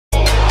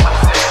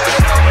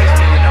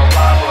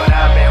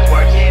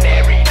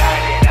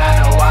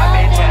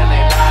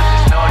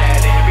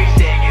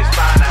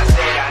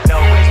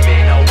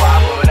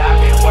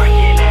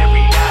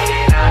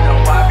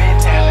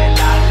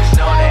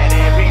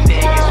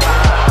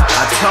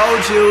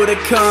told you to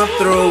come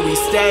through. We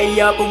stay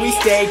up and we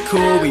stay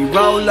cool. We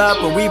roll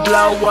up and we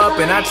blow up.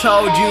 And I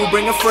told you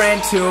bring a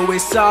friend too.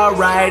 It's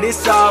alright,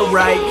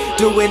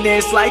 doing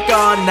this like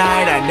all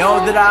night. I know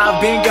that I've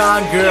been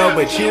gone, girl,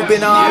 but you've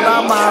been all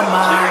on my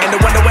mind. And I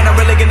wonder when I'm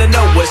really gonna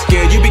know what's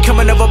good. You be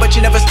coming over but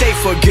you never stay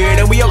for good.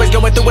 And we always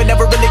going through it,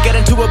 never really get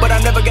into it. But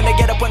I'm never gonna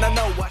get up when I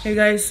know what. Hey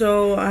guys,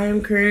 so I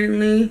am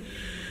currently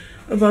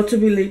about to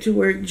be late to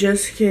work.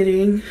 Just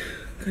kidding.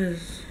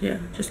 Cause yeah,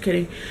 just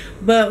kidding.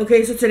 But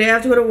okay, so today I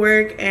have to go to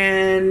work,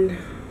 and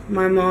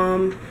my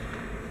mom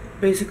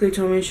basically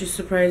told me she's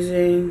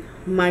surprising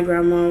my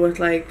grandma with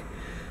like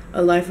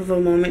a life of a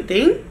moment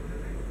thing.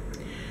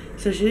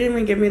 So she didn't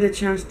even give me the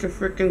chance to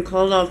freaking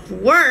call off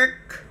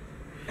work.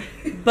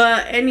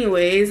 But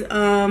anyways,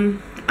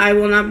 I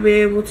will not be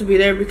able to be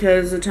there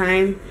because the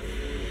time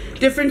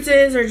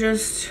differences are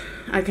just,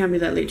 I can't be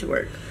that late to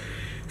work.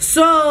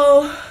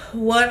 So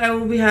what I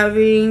will be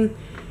having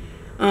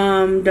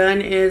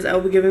done is I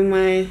will be giving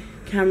my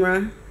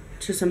camera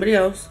to somebody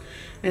else,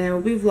 and I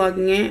will be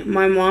vlogging it.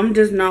 My mom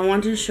does not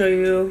want to show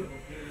you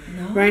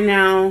right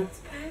now.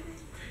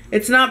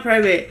 It's not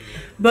private,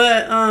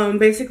 but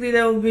basically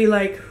they will be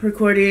like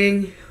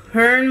recording.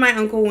 Her and my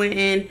uncle went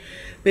in,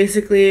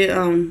 basically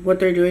what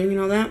they're doing and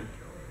all that.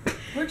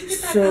 Where'd you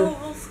get that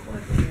LOL squad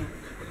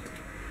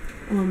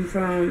from?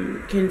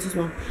 From Cadence's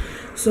mom.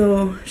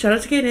 So shout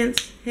out to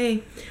Cadence.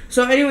 Hey.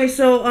 So anyway,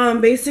 so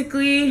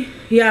basically,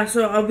 yeah,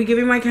 so I'll be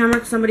giving my camera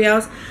to somebody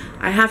else.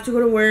 I have to go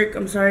to work.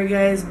 I'm sorry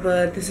guys,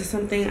 but this is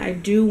something I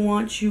do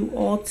want you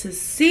all to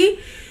see.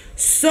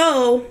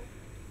 So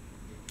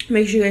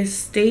make sure you guys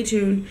stay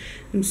tuned.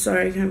 I'm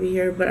sorry I can't be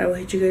here, but I will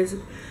hit you guys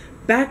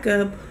back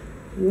up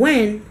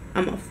when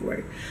I'm off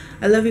work.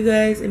 I love you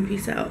guys and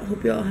peace out.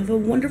 Hope you all have a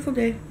wonderful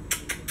day.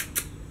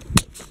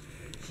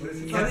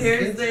 Oh,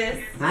 here's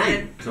this.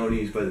 Hi.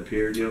 Tony's by the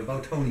pier deal. Oh,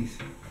 Tony's.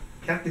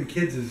 Captain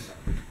Kids is.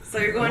 So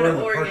you're going to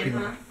Oregon,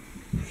 huh?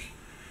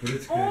 But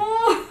it's good.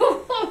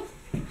 Oh,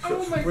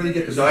 oh my Where do you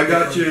get the So I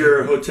got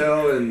your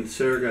hotel and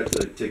Sarah got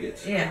the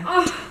tickets.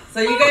 Yeah.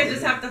 So you guys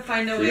just have to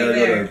find a So way you gotta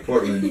there. go to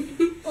Portland.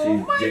 See Oh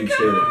my James God.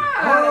 Taylor.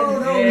 Oh,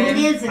 no. Yeah. When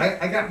is it?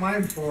 I got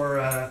mine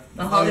for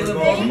The Hollywood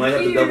Bowl. You might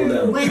have to double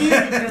down. When is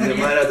it?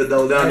 You might have to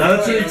double down. Now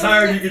that you're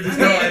retired, you can just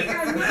go ahead.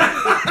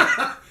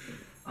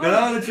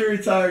 Now that you're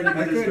retired, you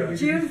can just go.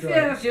 June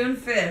 5th. June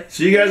 5th.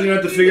 So you guys are gonna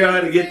have to figure out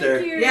how to get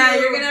there. Yeah,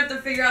 you're gonna have to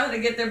figure out how to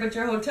get there, but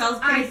your hotel's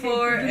paid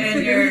for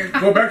and your.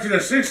 Go back to the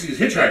 60s,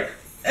 hitchhike.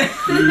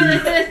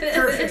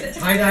 Perfect.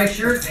 tie-dye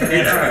shirt and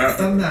Yeah.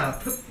 thumb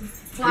out.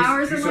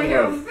 Flowers in my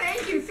home.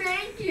 Thank you,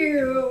 thank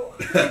you.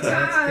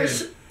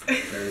 Gosh.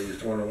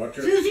 Just want to watch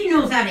it. Susie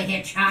knows how to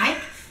hitchhike.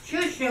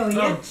 She'll show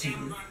you. Oh,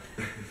 jeez.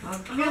 I'll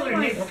kill her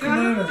What next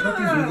kind of time.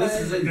 cookies are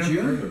this? Is it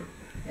June?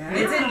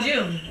 It's in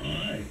June.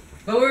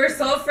 But we were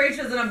so afraid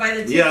she was gonna buy the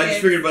tickets. Yeah, I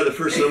just figured by the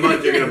first of the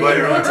month you're gonna buy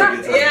your own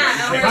tickets.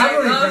 Yeah, and we're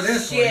Probably like, for oh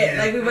this shit. one,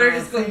 yeah. Like, we better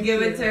just go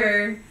give it to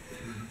her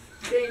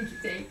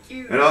Thank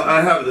you. And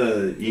I have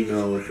the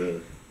email with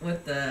the.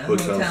 with the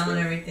Hotel hotel stuff. and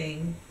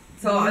everything.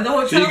 So the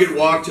hotel. So you could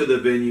walk to the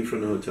venue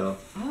from the hotel.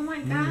 Oh my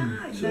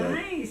God, So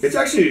nice. it's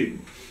actually,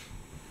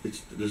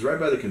 it's right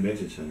by the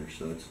convention center,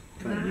 so it's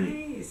kind of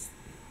neat. Nice.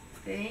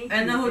 Thank you.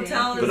 And the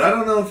hotel thank is- But I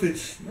don't know if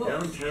it's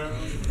downtown.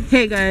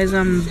 Hey guys,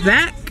 I'm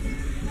back.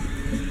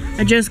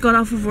 I just got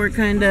off of work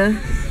kinda,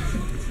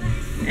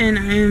 and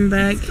I am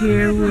back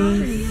here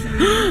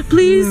with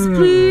please,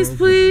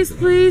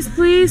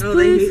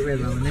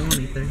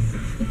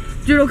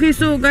 dude. Okay,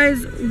 so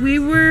guys, we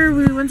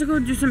went to go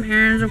do some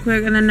errands real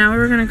quick, and then now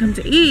we're gonna come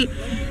to eat,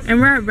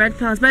 and we're at Red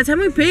Palace. By the time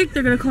we pick,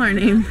 they're gonna call our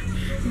name.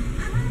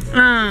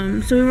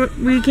 So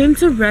we came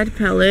to Red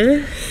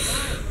Palace.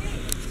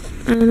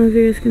 I don't know if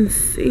you guys can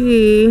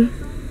see.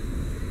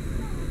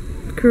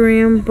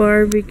 Korean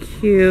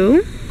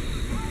barbecue.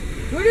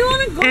 Where do you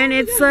want to go? And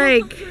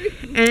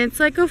it's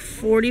like a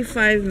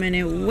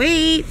 45-minute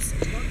wait,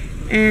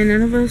 and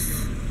none of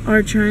us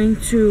are trying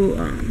to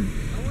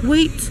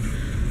wait.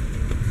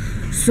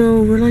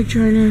 So we're like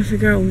trying to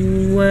figure out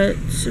what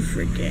to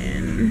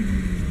freaking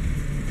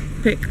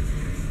pick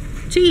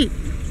to eat,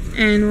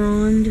 and we're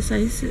all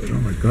indecisive. Oh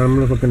my god, I'm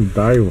gonna fucking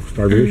die of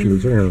starvation.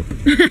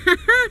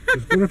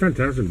 It's been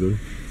fantastic, dude.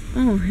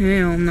 Oh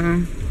hell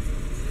no.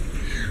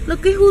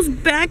 Look at who's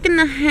back in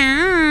the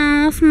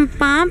house. My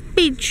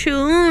papi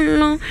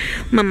chulo.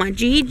 Mama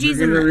Gigi's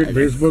in You're gonna the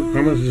read Facebook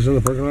comments just in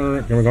the parking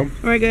lot. Can we go?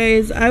 Alright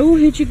guys, I will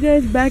hit you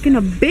guys back in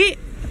a bit.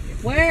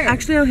 Where?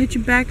 Actually, I'll hit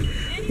you back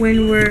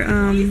when we're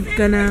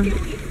gonna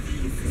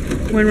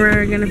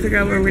figure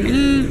out where we're gonna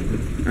eat.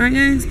 Alright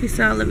guys, peace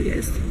out. Love you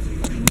guys.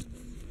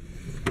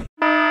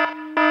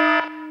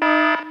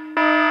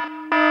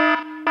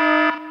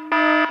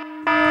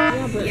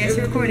 Yes,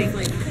 recording.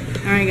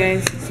 Alright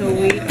guys, so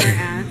we are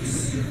at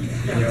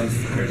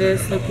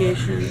this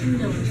location.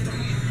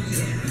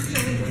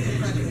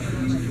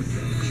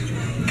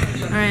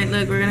 Alright,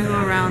 look, we're gonna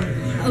go around.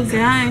 Oh, say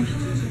hi.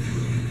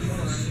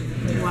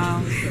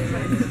 Wow.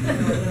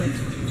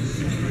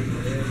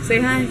 Say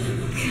hi.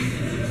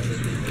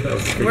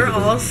 We're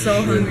all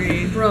so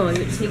hungry. Bro,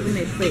 you're taking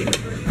my plate.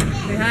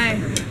 Say hi.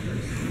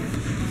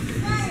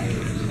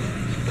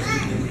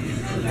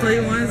 That's all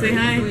you want to say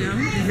hi.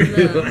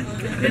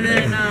 And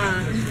then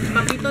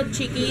Papito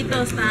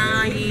Chiquito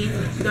está ahí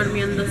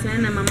durmiéndose.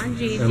 And then Mama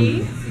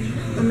Gigi.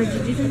 Mama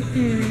Gigi's in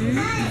there.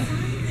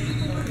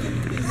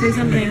 Say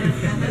something.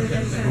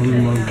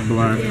 On my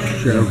black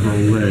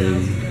Chevrolet.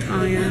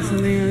 Oh, yeah,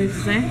 something you need to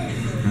say?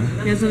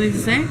 You have something to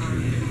say?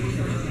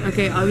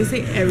 Okay,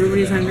 obviously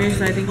everybody's hungry,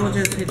 so I think we'll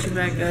just hit you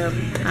back up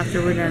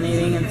after we're done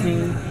eating and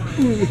seeing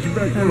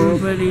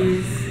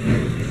everybody's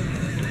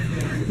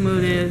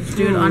mood is.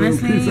 Dude,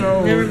 honestly,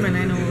 never mind,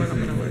 I know what I'm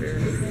gonna order.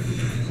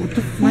 What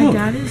the fuck? My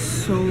dad is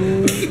so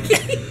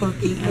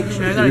fucking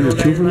extra. I gotta go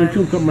Two for me, back.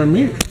 two cut my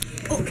meat.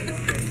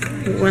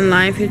 When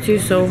life hits you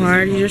so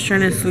hard, you're just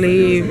trying to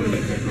sleep.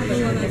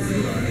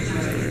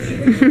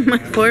 My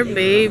poor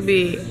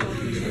baby.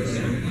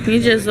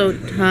 He's just so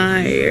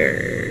tired.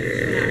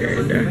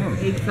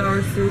 Egg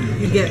sour soup.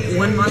 You get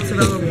 1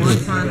 mozzarella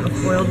wonton, a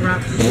foiled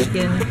wrapped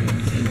chicken,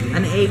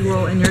 an egg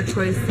roll, and your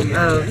choice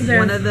of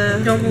one of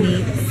the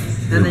meats.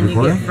 And then you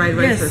get fried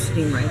rice or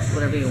steamed rice,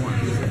 whatever you want.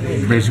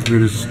 Basically,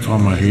 this is to all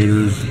my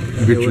haters.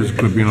 Bitches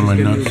quit being on my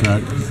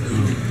nutsack.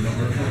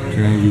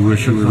 Okay, you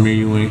wish it were me,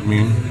 you ain't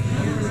me.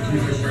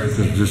 Because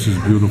this is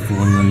beautiful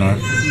and you're not.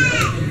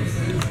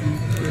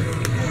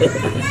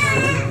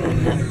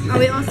 Are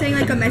we all saying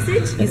like a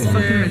message? He's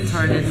fucking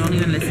retarded. Don't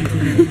even listen to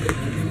him.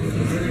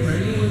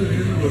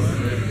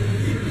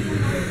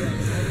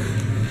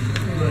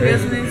 You have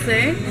something to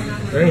say?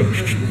 Hey.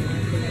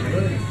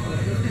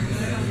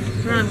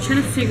 Bro, I'm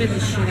trying to figure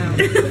this shit out.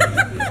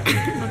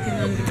 Fucking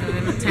don't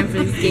have time for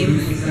these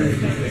games.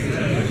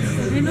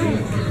 I know.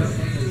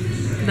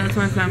 That's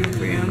my family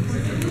for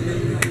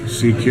you.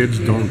 See, kids,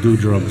 don't do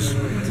drugs.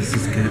 This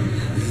is cat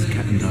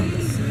and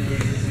dogs.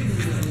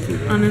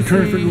 I'm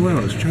trying to figure Honestly, it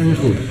out. It's Chinese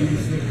food.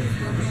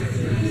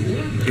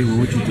 Hey, what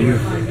would you do?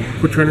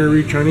 Quit trying to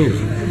read Chinese.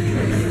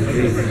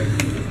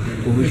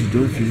 What would you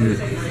do if you're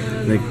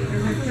like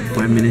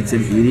 5 minutes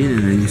in eating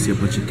and then you see a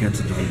bunch of cats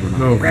at the table?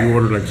 No, if you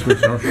order like sweet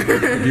sour,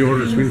 if you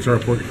order sweet and sour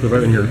pork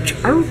fillet and you're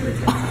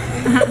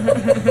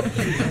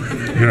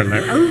you're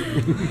like, are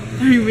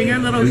you being a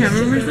little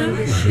camera person?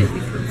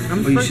 Oh,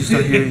 you should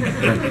start hearing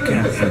like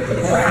cats.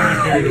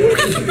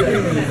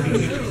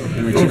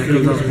 And like,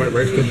 okay, that's my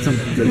rice. the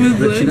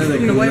China that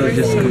comes out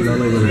just comes out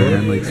like with her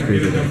hand like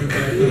straight up.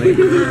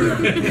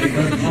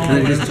 And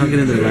they're just talking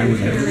in their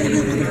language.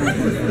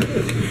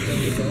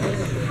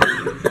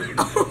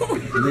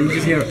 And then you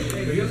just hear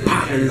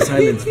 "Pah," and then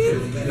silence.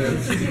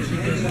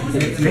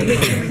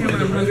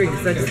 I'm hungry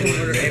because I just want to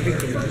order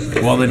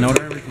everything. Well, they know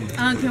everything.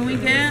 Can we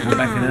get We're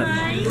backing up.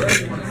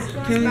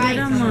 Can we get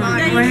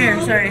right here?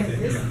 Sorry.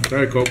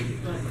 Diet Coke.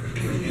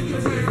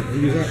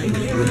 Use that.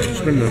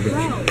 Spin that bitch.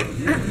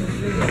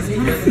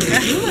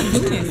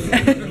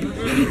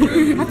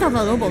 Hasta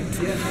the robot.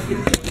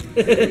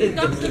 2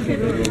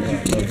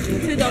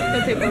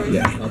 Dr. Pepper.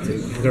 Yeah, I'll take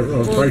it. Their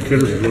fried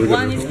critters is really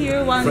One good. is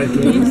here, one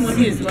is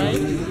his,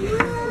 right?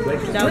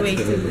 That way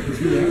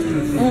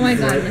too. Oh my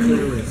god.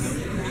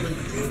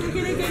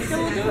 Can I get the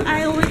order?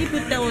 I already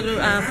put the order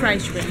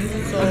fried shrimp.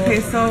 So Okay,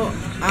 so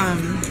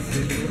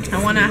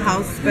I want a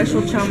house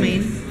special chow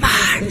mein.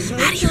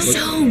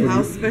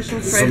 House special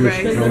fried I'm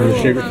rice. gonna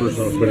shave it first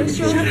off, but it's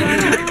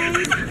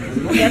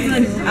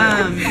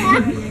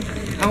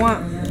I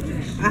want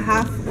a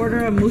half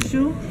order of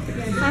mushu.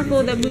 Half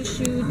of the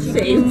mushu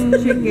Chicken.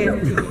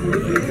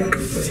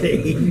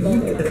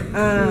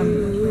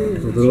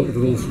 the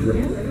little strip.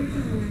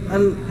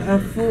 A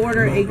full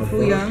order egg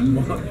foo young.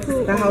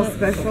 The house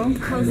special.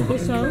 House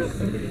special.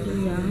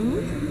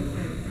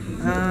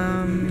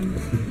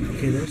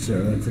 Okay, there,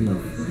 Sarah. That's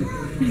enough.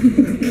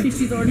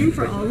 she's ordering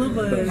for all of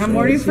us. I'm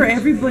ordering for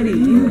everybody.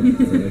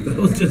 That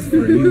was just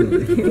for you.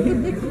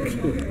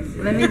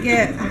 Let me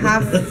get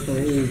half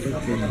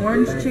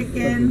orange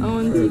chicken,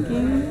 Orange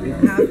chicken.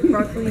 half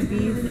broccoli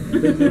beef.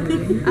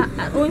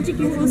 Orange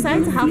chicken full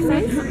size, half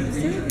size.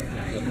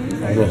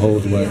 All the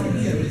holes wet.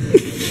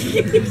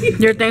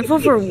 You're thankful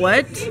for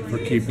what? For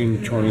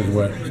keeping Chinese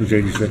wet since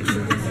 '86.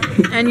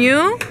 And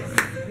you?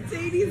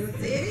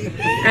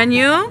 And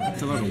you?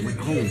 That's a lot of wet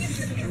holes.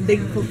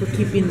 Thankful for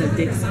keeping the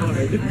dicks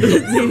hard. It's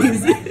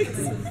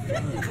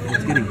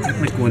getting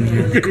like one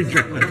here.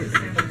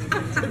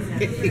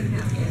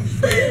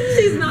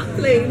 She's not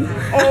playing.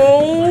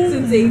 Oh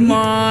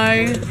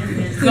my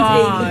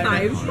god.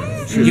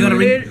 You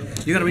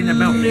gotta ring that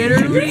bell.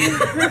 Literally.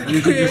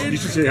 You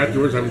should say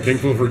afterwards, I'm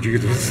thankful for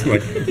Jesus.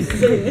 Like,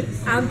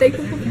 I'm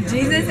thankful for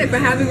Jesus and for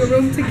having a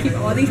room to keep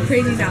all these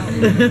crazies out.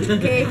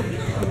 Okay?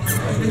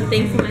 I'm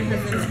thankful my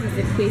husband has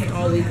a quiz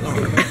all week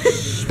long.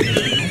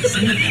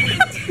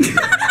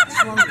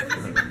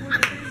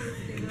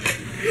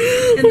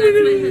 And that's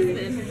my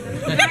husband.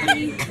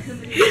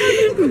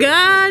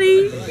 Gotti.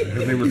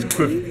 his name was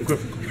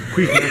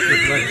Queef Master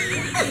Flex.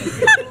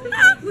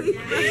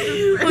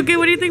 Okay,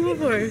 what do you think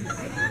for?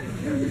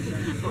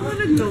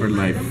 For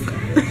life.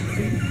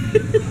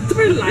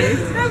 For life.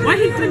 Why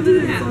he gonna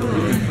do that?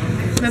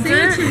 That's Say what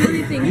it? you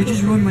really think. You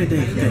just ruined my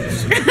day.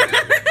 Thanks.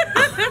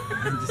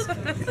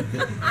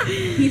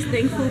 He's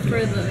thankful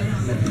for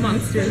the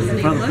monsters.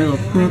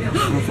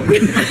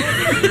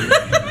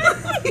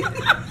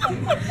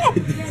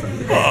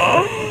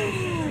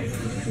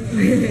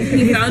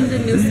 He found a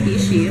new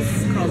species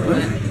called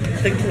what?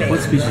 What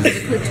species? The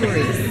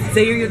clitoris.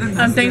 Say you're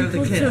gonna I'm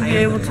thankful to be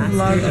able to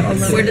vlog all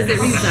of Where does it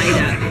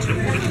reside at?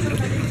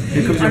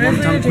 Here comes your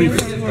Honestly, I one-time queen.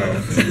 think it's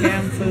for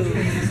damn food.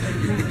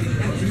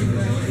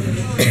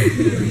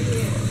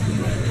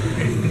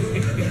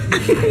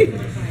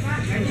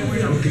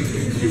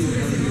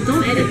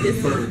 Don't edit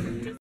this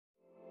one.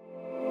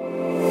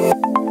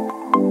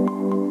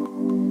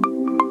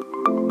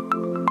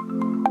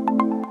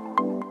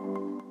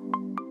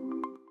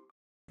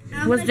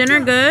 Was dinner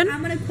good?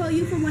 I'm gonna quote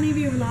you from one of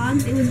your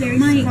vlogs. It was very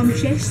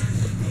scrumptious.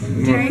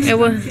 It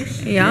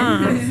was, yeah.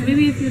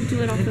 Maybe if you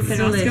do it off the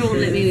pen, Oscar won't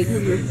let me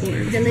because we're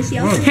poor.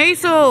 Delicious. Hey,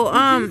 so,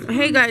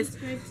 hey guys.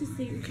 Subscribe to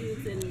St.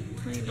 Jude's and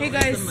Hey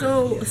guys,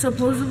 so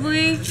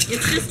supposedly it's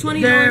just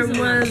 $20 there a month.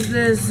 was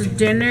this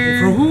dinner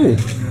For who?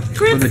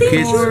 For the St.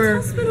 kids?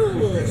 Jude's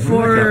Hospital.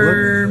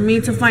 for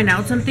me to find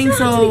out something,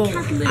 so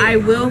I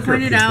will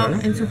find it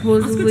out. And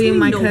supposedly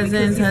my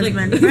cousin's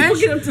husband,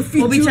 Fresh,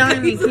 will be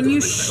telling me. Can you?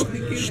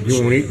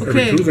 You won't eat every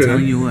Okay. Tuesday, Telling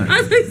huh? you what?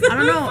 I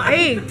don't know.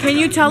 Hey, can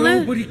you tell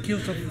it? Nobody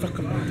gives a fuck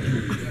about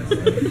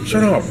you.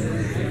 Shut up.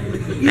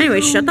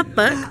 Anyway, shut the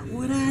fuck.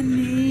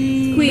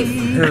 Quick.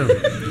 Here,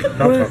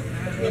 stop.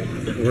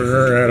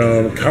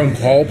 We're at Count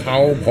Paul.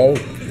 And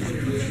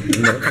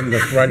the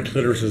fried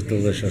clitoris is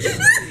delicious.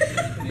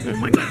 Oh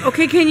my god.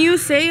 Okay, can you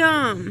say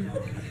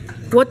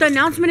what the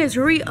announcement is?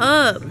 Hurry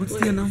up. What's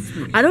the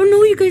announcement? I don't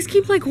know. You guys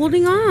keep like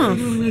holding off.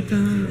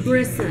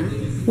 Marissa,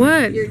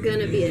 What? you're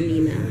gonna be a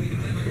Nina.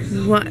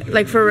 What?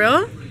 Like for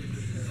real?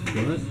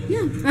 What?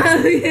 Yeah.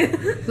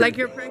 Like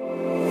you're pregnant?